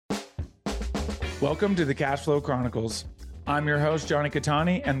Welcome to the Cash Flow Chronicles. I'm your host, Johnny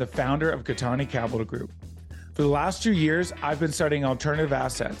Catani, and the founder of Catani Capital Group. For the last 2 years, I've been studying alternative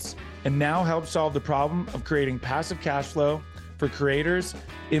assets and now help solve the problem of creating passive cash flow for creators,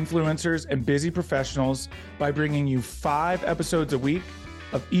 influencers, and busy professionals by bringing you 5 episodes a week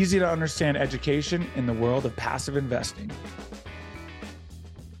of easy to understand education in the world of passive investing.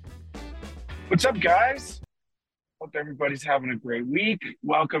 What's up, guys? Hope everybody's having a great week.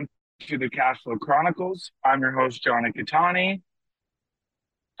 Welcome to the Cash Flow Chronicles. I'm your host, Johnny Catani.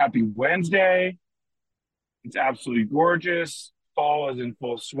 Happy Wednesday. It's absolutely gorgeous. Fall is in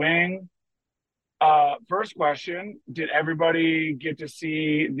full swing. First question, did everybody get to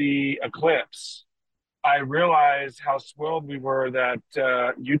see the eclipse? I realized how spoiled we were that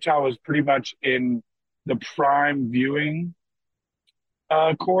Utah was pretty much in the prime viewing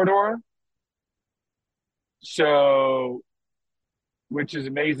corridor. So, which is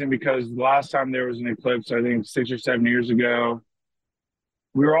amazing because the last time there was an eclipse, I think 6 or 7 years ago,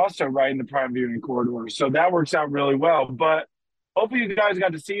 we were also right in the prime viewing corridor. So that works out really well. But hopefully you guys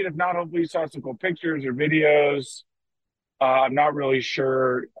got to see it. If not, hopefully you saw some cool pictures or videos. I'm not really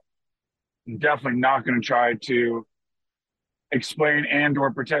sure. I'm definitely not going to try to explain and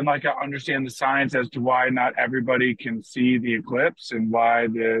or pretend like I understand the science as to why not everybody can see the eclipse and why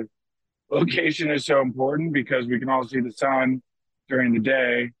the location is so important, because we can all see the sun during the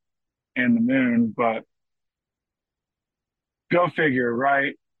day and the moon, but go figure,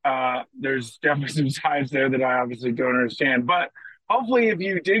 right? There's definitely some science there that I obviously don't understand, but hopefully if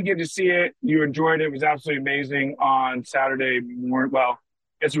you did get to see it, you enjoyed it. It was absolutely amazing on Saturday morning. Well,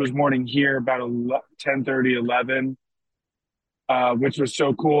 I guess it was morning here, about 10:30, 11, which was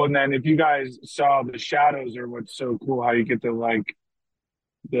so cool. And then if you guys saw the shadows, or what's so cool, how you get the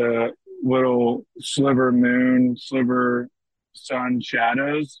little sliver moon, sliver sun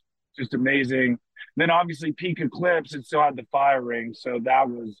shadows, just amazing. Then obviously peak eclipse, it still had the fire ring, so that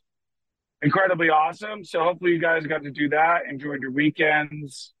was incredibly awesome. So hopefully you guys got to do that, enjoyed your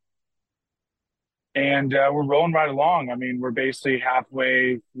weekends, and we're rolling right along. I mean, we're basically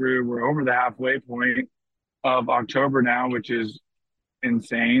halfway through, we're over the halfway point of October now, which is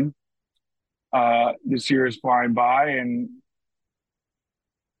insane. This year is flying by, and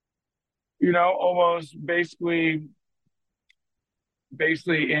you know, almost basically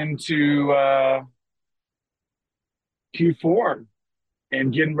into Q4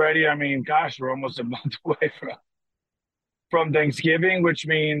 and getting ready. I mean, gosh, we're almost a month away from Thanksgiving, which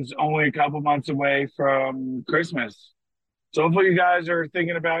means only a couple months away from Christmas. So hopefully you guys are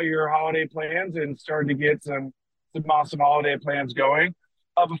thinking about your holiday plans and starting to get some awesome holiday plans going.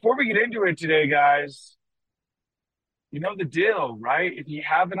 Before we get into it today, guys, you know the deal, right? If you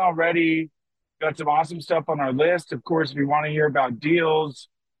haven't already, got some awesome stuff on our list. Of course, if you want to hear about deals,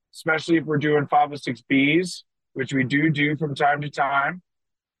 especially if we're doing 506Bs, which we do from time to time,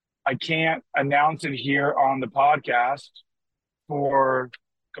 I can't announce it here on the podcast for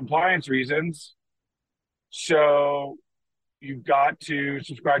compliance reasons. So you've got to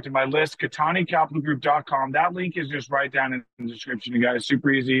subscribe to my list, CataniCapitalGroup.com. That link is just right down in the description, you guys.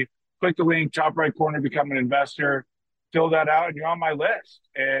 Super easy. Click the link, top right corner, become an investor. Fill that out, and you're on my list.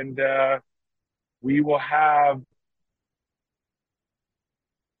 And we will have,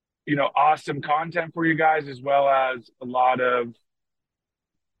 you know, awesome content for you guys, as well as a lot of,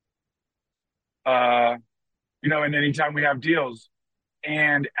 you know, and anytime we have deals.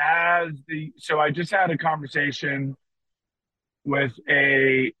 And so I just had a conversation with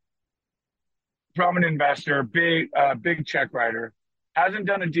a prominent investor, big check writer. Hasn't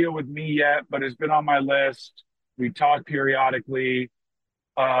done a deal with me yet, but has been on my list. We talk periodically.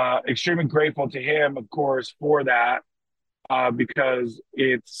 Extremely grateful to him, of course, for that, because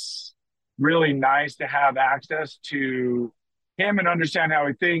it's really nice to have access to him and understand how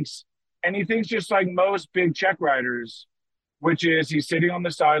he thinks. And he thinks just like most big check writers, which is he's sitting on the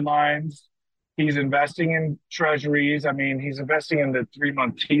sidelines. He's investing in treasuries. I mean, he's investing in the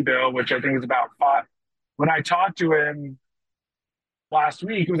 3-month T-bill, which I think is about 5. When I talked to him last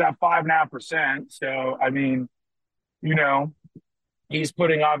week, it was at 5.5%. So, I mean, you know, he's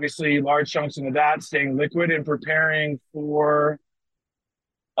putting obviously large chunks into that, staying liquid and preparing for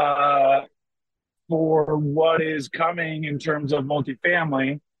what is coming in terms of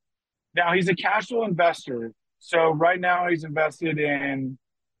multifamily. Now he's a cash flow investor. So right now he's invested in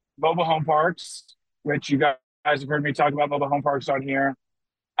mobile home parks, which you guys have heard me talk about mobile home parks on here.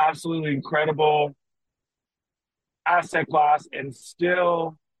 Absolutely incredible asset class, and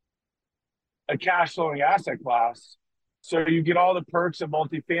still a cash flowing asset class. So you get all the perks of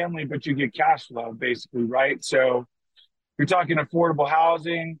multifamily, but you get cash flow basically, right? So you're talking affordable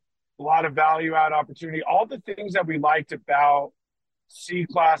housing, a lot of value add opportunity, all the things that we liked about C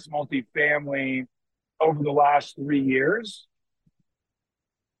class multifamily over the last 3 years.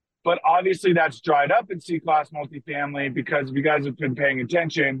 But obviously, that's dried up in C class multifamily because if you guys have been paying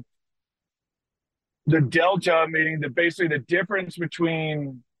attention, the delta, meaning the basically the difference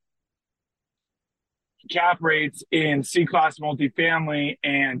between cap rates in C class multifamily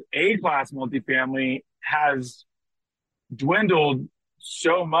and A class multifamily has dwindled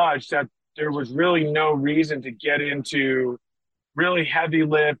so much that there was really no reason to get into really heavy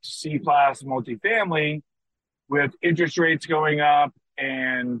lift C class multifamily with interest rates going up.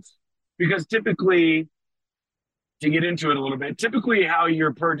 And because typically, to get into it a little bit, typically how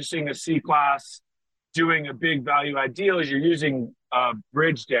you're purchasing a C class, doing a big value add deal is you're using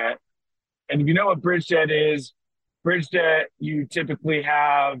bridge debt. And if you know what bridge debt is, bridge debt, you typically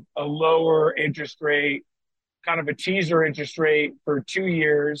have a lower interest rate, kind of a teaser interest rate for 2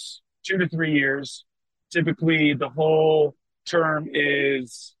 years, 2 to 3 years. Typically, the whole term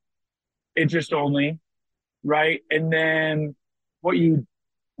is interest only, right? And then what you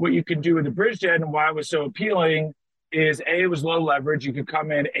can do with the bridge debt and why it was so appealing is A, it was low leverage. You could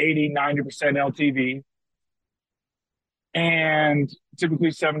come in 80, 90% LTV and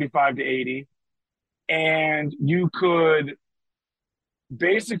typically 75 to 80. And you could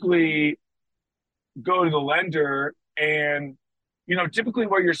basically go to the lender and, typically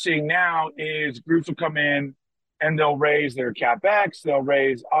what you're seeing now is groups will come in and they'll raise their CapEx. They'll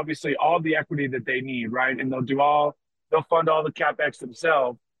raise obviously all the equity that they need, right? And they'll fund all the CapEx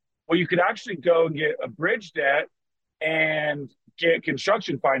themselves. Well, you could actually go and get a bridge debt and get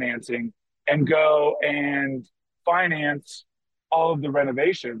construction financing and go and finance all of the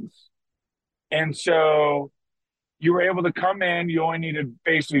renovations. And so you were able to come in, you only needed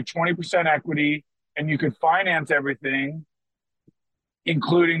basically 20% equity, and you could finance everything,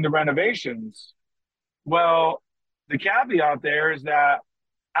 including the renovations. Well, the caveat there is that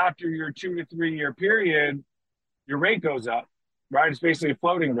after your 2 to 3 year period, your rate goes up, right? It's basically a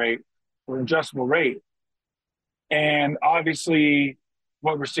floating rate or adjustable rate. And obviously,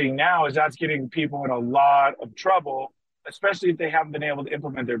 what we're seeing now is that's getting people in a lot of trouble, especially if they haven't been able to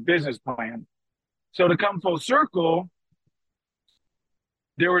implement their business plan. So to come full circle,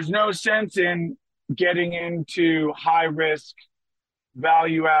 there was no sense in getting into high risk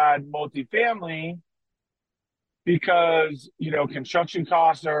value add multifamily because, construction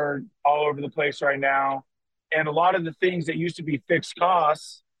costs are all over the place right now. And a lot of the things that used to be fixed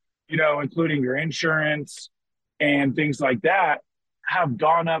costs, including your insurance and things like that, have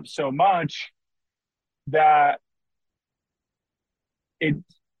gone up so much that the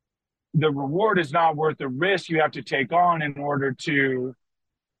reward is not worth the risk you have to take on in order to,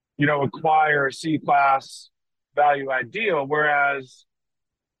 acquire a C class value add deal. Whereas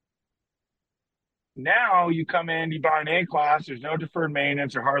now you come in, you buy an A class, there's no deferred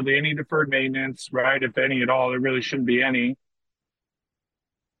maintenance or hardly any deferred maintenance, right? If any at all, there really shouldn't be any.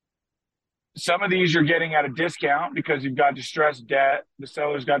 Some of these you're getting at a discount because you've got distressed debt. The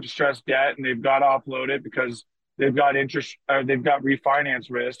seller's got distressed debt and they've got to offload it because they've got interest, they've got refinance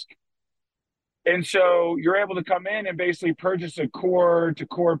risk. And so you're able to come in and basically purchase a core to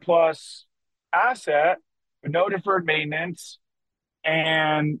core plus asset with no deferred maintenance.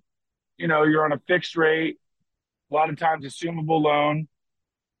 And, you're on a fixed rate, a lot of times assumable loan.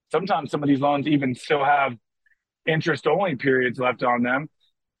 Sometimes some of these loans even still have interest only periods left on them.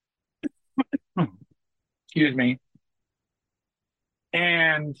 Excuse me.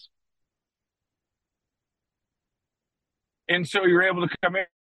 And so you're able to come in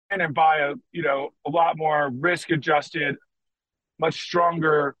and buy a lot more risk adjusted, much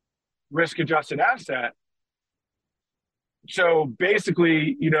stronger risk adjusted asset. So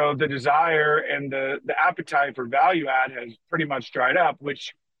basically, the desire and the appetite for value add has pretty much dried up,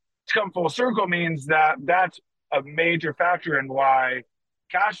 which to come full circle means that that's a major factor in why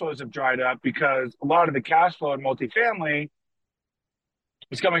cash flows have dried up, because a lot of the cash flow in multifamily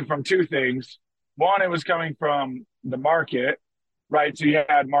was coming from two things. One, it was coming from the market, right? So you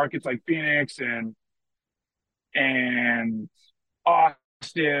had markets like Phoenix and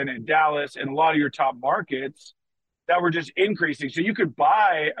Austin and Dallas and a lot of your top markets that were just increasing. So you could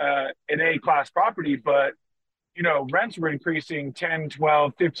buy an A class property, but rents were increasing 10,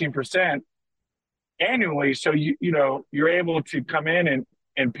 12, 15% annually. So you're able to come in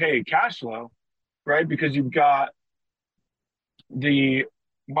and pay cash flow, right? Because you've got the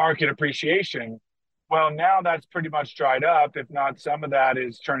market appreciation. Well, now that's pretty much dried up. If not, some of that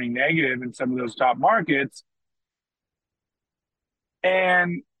is turning negative in some of those top markets.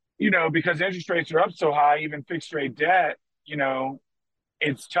 And, because interest rates are up so high, even fixed rate debt,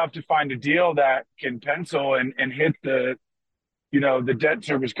 it's tough to find a deal that can pencil and hit the debt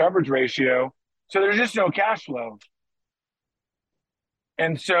service coverage ratio. So there's just no cash flow.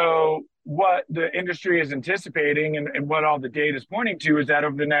 And so what the industry is anticipating and what all the data is pointing to is that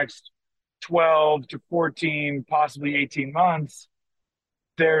over the next 12 to 14, possibly 18 months,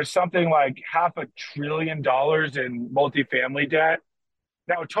 there's something like $500 billion in multifamily debt.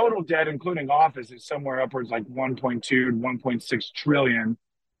 Now, total debt, including office, is somewhere upwards like 1.2 to 1.6 trillion.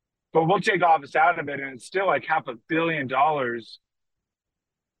 But we'll take office out of it, and it's still like $500 million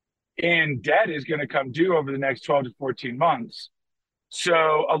in debt is going to come due over the next 12 to 14 months.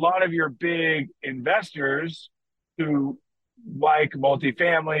 So a lot of your big investors who like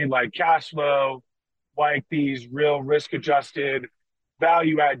multifamily, like cash flow, like these real risk adjusted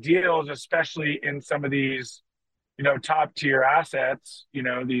value add deals, especially in some of these, top tier assets,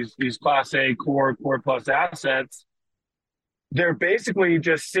 these class A core plus assets, they're basically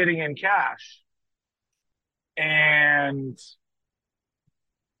just sitting in cash and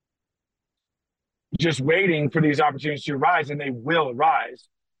just waiting for these opportunities to arise, and they will arise.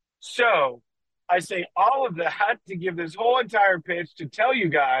 So I say all of that to give this whole entire pitch to tell you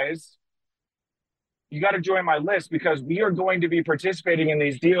guys, you got to join my list because we are going to be participating in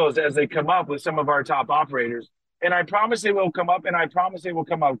these deals as they come up with some of our top operators. And I promise they will come up, and I promise they will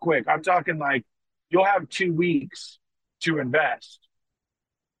come up quick. I'm talking like you'll have 2 weeks to invest.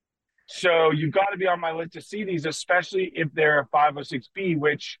 So you've got to be on my list to see these, especially if they're a 506B,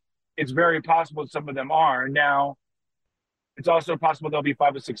 which it's very possible some of them are. Now, it's also possible they'll be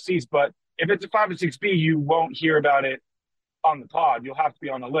 506Cs, but if it's a 506B, you won't hear about it on the pod. You'll have to be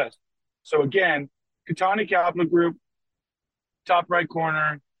on the list. So again, Katani Capital Group, top right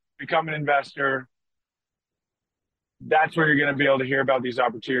corner, become an investor. That's where you're going to be able to hear about these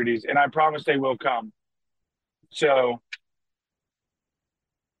opportunities. And I promise they will come. So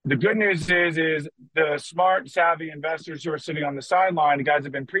the good news is the smart, savvy investors who are sitting on the sideline, the guys that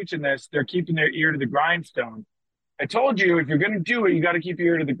have been preaching this, they're keeping their ear to the grindstone. I told you, if you're going to do it, you got to keep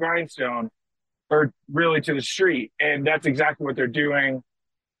your ear to the grindstone, or really to the street. And that's exactly what they're doing.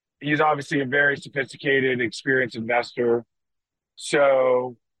 He's obviously a very sophisticated, experienced investor.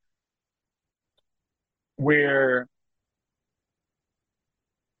 So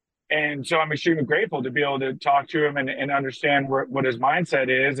I'm extremely grateful to be able to talk to him and understand what his mindset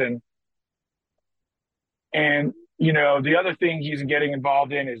is. And the other thing he's getting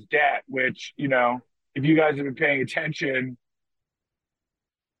involved in is debt, which, if you guys have been paying attention,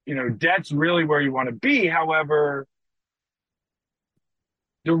 debt's really where you want to be. However,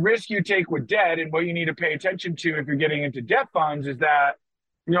 the risk you take with debt and what you need to pay attention to if you're getting into debt funds is that,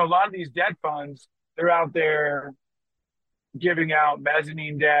 a lot of these debt funds, they're out there giving out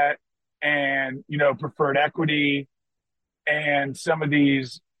mezzanine debt and, preferred equity and some of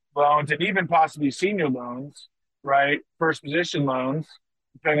these loans and even possibly senior loans, right? First position loans,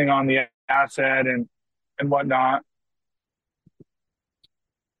 depending on the asset and whatnot.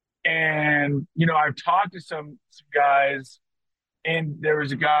 And, I've talked to some guys, and there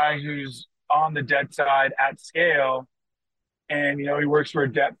was a guy who's on the debt side at scale, and, he works for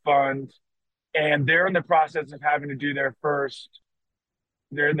a debt fund, and they're in the process of having to do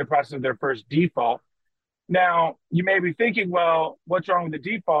they're in the process of their first default. Now, you may be thinking, well, what's wrong with the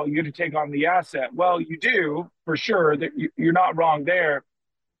default? You get to take on the asset. Well, you do, for sure, that you're not wrong there.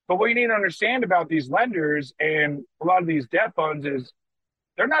 But what you need to understand about these lenders and a lot of these debt funds is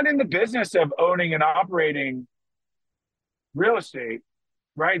they're not in the business of owning and operating real estate,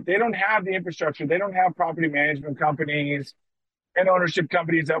 right? They don't have the infrastructure. They don't have property management companies and ownership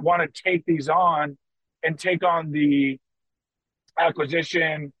companies that want to take these on and take on the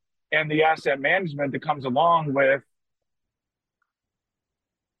acquisition and the asset management that comes along with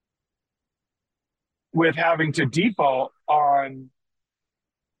having to default on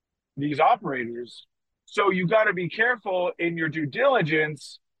these operators. So you got to be careful in your due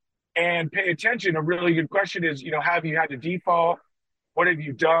diligence and pay attention. A really good question is, have you had to default? What have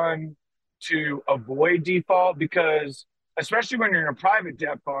you done to avoid default? Because especially when you're in a private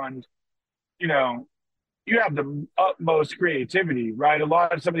debt fund, you have the utmost creativity, right?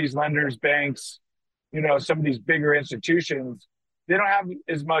 Some of these lenders, banks, some of these bigger institutions, they don't have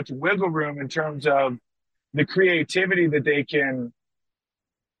as much wiggle room in terms of the creativity that they can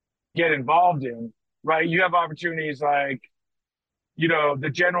get involved in, right? You have opportunities like, the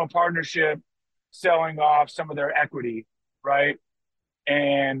general partnership selling off some of their equity, right?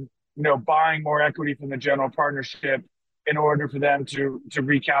 And, buying more equity from the general partnership in order for them to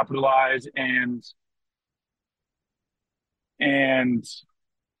recapitalize and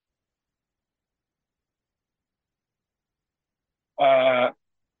uh,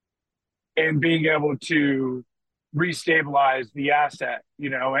 and being able to restabilize the asset,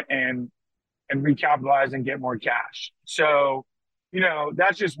 and recapitalize and get more cash. So,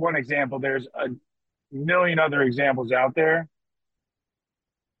 that's just one example. There's a million other examples out there.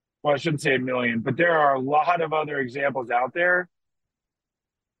 Well, I shouldn't say a million, but there are a lot of other examples out there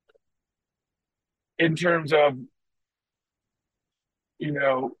in terms of,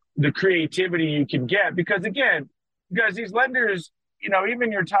 the creativity you can get. Because again, because these lenders,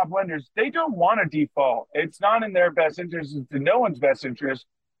 even your top lenders, they don't want to default. It's not in their best interest. It's in no one's best interest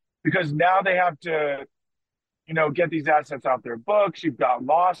because now they have to, get these assets off their books. You've got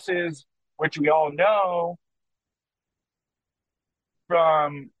losses, which we all know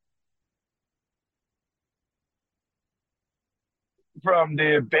from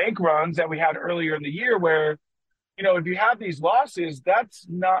the bank runs that we had earlier in the year where, if you have these losses, that's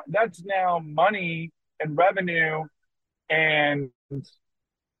now money and revenue and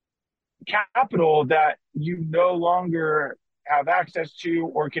capital that you no longer have access to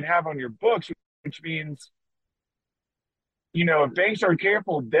or can have on your books, which means, if banks are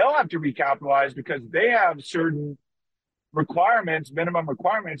careful, they'll have to recapitalize because they have certain requirements, minimum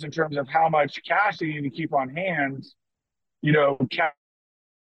requirements in terms of how much cash they need to keep on hand, cash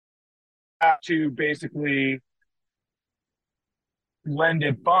to basically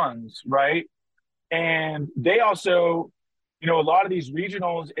lended funds, right? And they also, a lot of these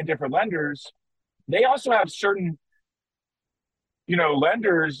regionals and different lenders, they also have certain,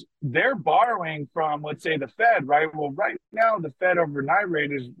 lenders, they're borrowing from, let's say, the Fed, right? Well, right now, the Fed overnight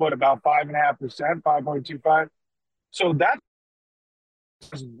rate is what, about 5.5%, 5.25. So that's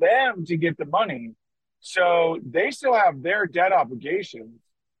them to get the money. So they still have their debt obligations,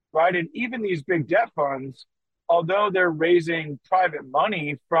 right? And even these big debt funds, although they're raising private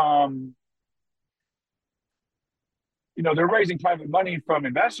money from, they're raising private money from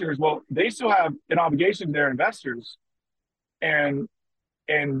investors. Well, they still have an obligation to their investors and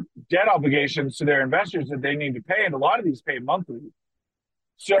debt obligations to their investors that they need to pay. And a lot of these pay monthly.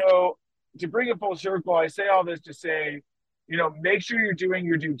 So to bring it full circle, I say all this to say, make sure you're doing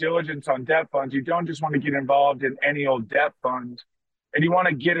your due diligence on debt funds. You don't just want to get involved in any old debt fund. And you want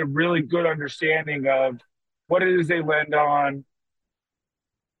to get a really good understanding of what it is they lend on,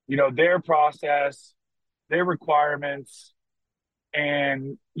 their process, their requirements,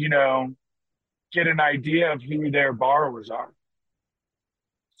 and, get an idea of who their borrowers are.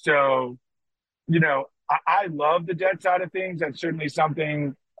 So, I love the debt side of things. That's certainly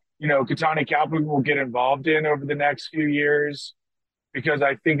something, Katani Capital will get involved in over the next few years because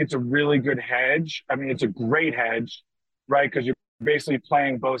I think it's a really good hedge. I mean, it's a great hedge, right? Because you're basically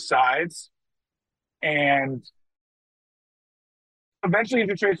playing both sides. And eventually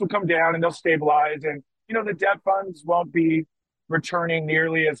interest rates will come down and they'll stabilize. And, the debt funds won't be returning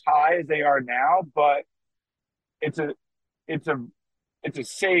nearly as high as they are now, but it's a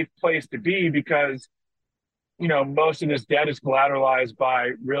safe place to be because, most of this debt is collateralized by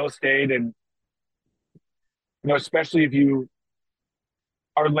real estate. And, especially if you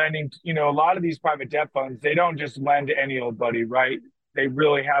are lending, a lot of these private debt funds, they don't just lend to any old buddy, right? They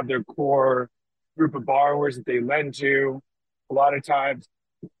really have their core group of borrowers that they lend to. A lot of times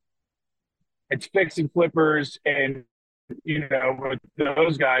it's fix and flippers. And, with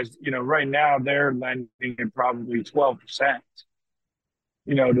those guys, right now they're lending at probably 12%,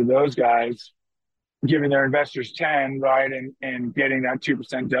 to those guys, giving their investors 10, right? And getting that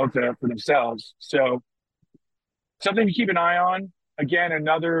 2% delta for themselves. So something to keep an eye on. Again,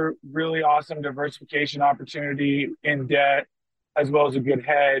 another really awesome diversification opportunity in debt, as well as a good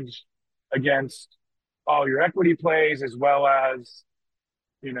hedge against all your equity plays, as well as,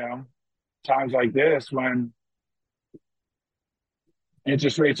 times like this when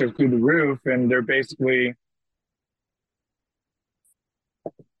interest rates are through the roof and they're basically,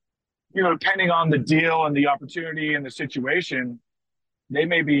 depending on the deal and the opportunity and the situation, they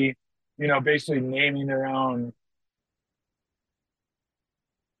may be, basically naming their own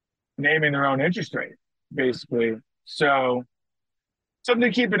interest rate, basically. So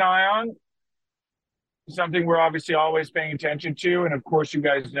something to keep an eye on, something we're obviously always paying attention to. And of course, you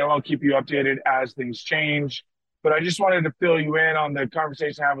guys know I'll keep you updated as things change. But I just wanted to fill you in on the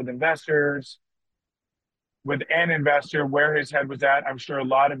conversation I had with investors, with an investor, where his head was at. I'm sure a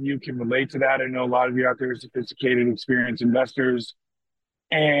lot of you can relate to that. I know a lot of you out there are sophisticated, experienced investors.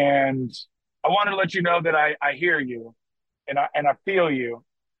 And I wanted to let you know that I hear you and I feel you.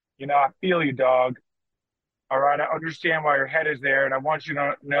 I feel you, dog. All right. I understand why your head is there. And I want you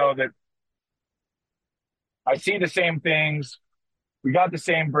to know that I see the same things. We got the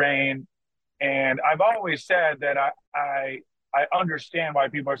same brain. And I've always said that I I understand why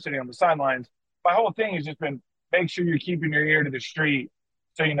people are sitting on the sidelines. My whole thing has just been make sure you're keeping your ear to the street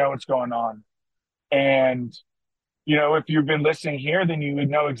so you know what's going on. And, if you've been listening here, then you would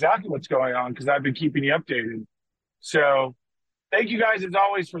know exactly what's going on because I've been keeping you updated. So thank you guys as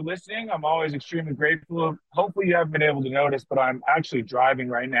always for listening. I'm always extremely grateful. Hopefully you haven't been able to notice, but I'm actually driving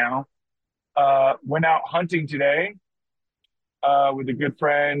right now. Went out hunting today with a good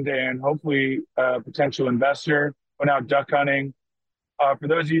friend and hopefully a potential investor. Went out duck hunting. For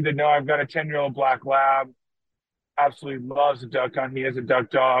those of you that know, I've got a 10-year-old black lab. Absolutely loves a duck hunt. He has a duck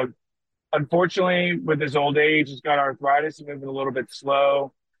dog. Unfortunately, with his old age, he's got arthritis and moving a little bit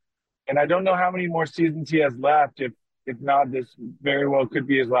slow. And I don't know how many more seasons he has left. If not, this very well could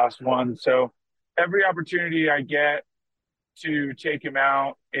be his last one. So every opportunity I get to take him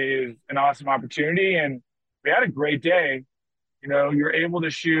out is an awesome opportunity. And we had a great day. You're able to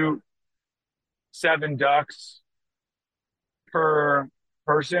shoot 7 ducks per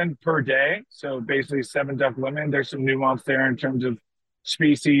person per day. So basically 7 duck limit. There's some nuance there in terms of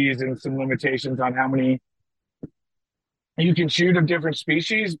species and some limitations on how many you can shoot of different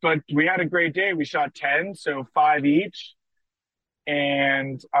species, but we had a great day. We shot 10, so 5 each.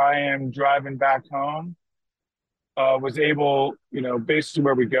 And I am driving back home. Was able, basically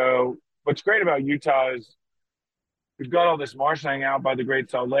where we go. What's great about Utah is we've got all this marshland out by the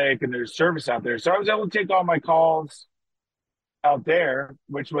Great Salt Lake and there's service out there. So I was able to take all my calls out there,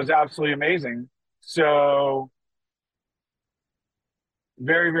 which was absolutely amazing. So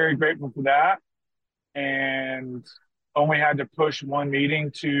very, very grateful for that. And only had to push one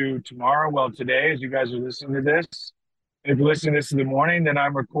meeting to tomorrow. Well, today, as you guys are listening to this, if you're listening to this in the morning, then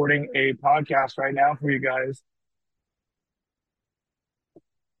I'm recording a podcast right now for you guys.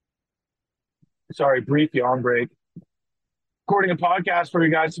 Sorry, brief yawn break. Recording a podcast for you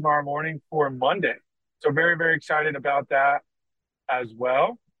guys tomorrow morning for Monday. So very, very excited about that as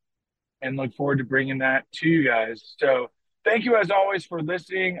well. And look forward to bringing that to you guys. So thank you as always for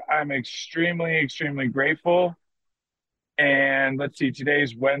listening. I'm extremely, extremely grateful. And let's see,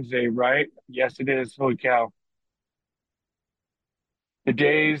 today's Wednesday, right? Yes, it is. Holy cow. The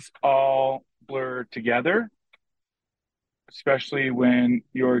days all blur together, especially when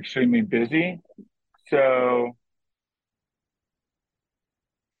you're extremely busy. So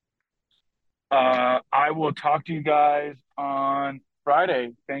I will talk to you guys on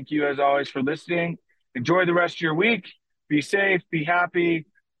Friday. Thank you as always for listening. Enjoy the rest of your week. Be safe, be happy,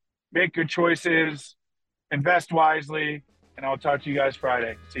 make good choices, invest wisely, and I'll talk to you guys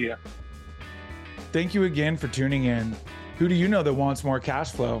Friday. See ya. Thank you again for tuning in. Who do you know that wants more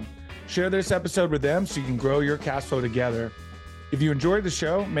cash flow? Share this episode with them so you can grow your cash flow together. If you enjoyed the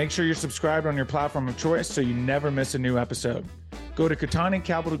show, make sure you're subscribed on your platform of choice so you never miss a new episode. Go to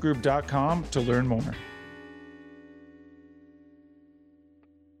KataniCapitalGroup.com to learn more.